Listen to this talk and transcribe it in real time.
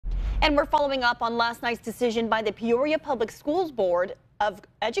And we're following up on last night's decision by the Peoria Public Schools Board of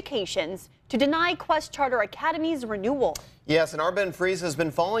Education's to deny Quest Charter Academy's renewal. Yes, and our Ben Freeze has been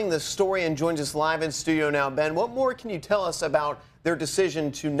following this story and joins us live in studio now. Ben, what more can you tell us about their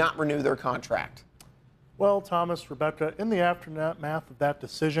decision to not renew their contract? Well, Thomas, Rebecca, in the aftermath of that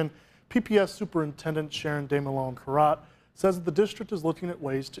decision, PPS Superintendent Sharon DeMalone-Carrot says that the district is looking at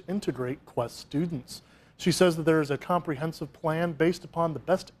ways to integrate Quest students. She says that there is a comprehensive plan based upon the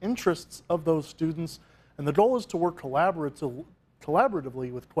best interests of those students, and the goal is to work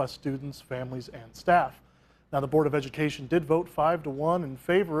collaboratively with Quest students, families, and staff. Now, the Board of Education did vote 5-1 in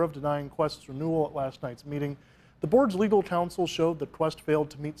favor of denying Quest's renewal at last night's meeting. The board's legal counsel showed that Quest failed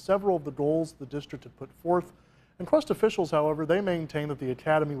to meet several of the goals the district had put forth, and Quest officials, however, they maintain that the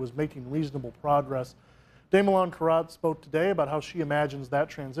academy was making reasonable progress. DeMalone-Carrot spoke today about how she imagines that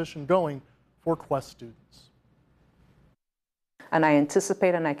transition going for Quest students. And I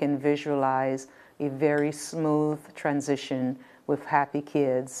anticipate and I can visualize a very smooth transition with happy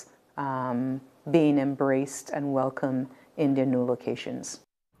kids being embraced and welcome in their new locations.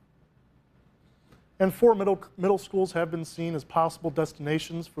 And 4 middle schools have been seen as possible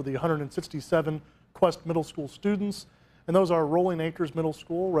destinations for the 167 Quest middle school students, and those are Rolling Acres Middle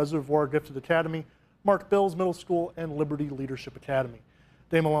School, Reservoir Gifted Academy, Mark Bills Middle School, and Liberty Leadership Academy.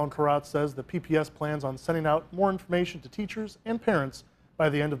 DeMalone-Carrot says the PPS plans on sending out more information to teachers and parents by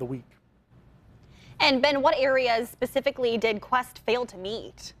the end of the week. And Ben, what areas specifically did Quest fail to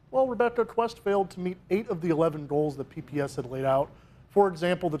meet? Well, Rebecca, Quest failed to meet 8 of the 11 goals that PPS had laid out. For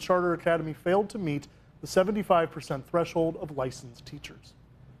example, the Charter Academy failed to meet the 75% threshold of licensed teachers.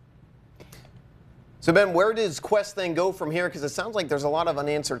 So, Ben, where does Quest then go from here? Because it sounds like there's a lot of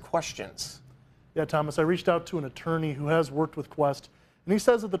unanswered questions. Yeah, Thomas, I reached out to an attorney who has worked with Quest, and he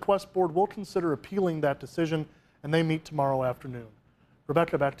says that the Quest board will consider appealing that decision, and they meet tomorrow afternoon.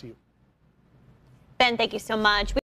 Rebecca, back to you. Ben, thank you so much.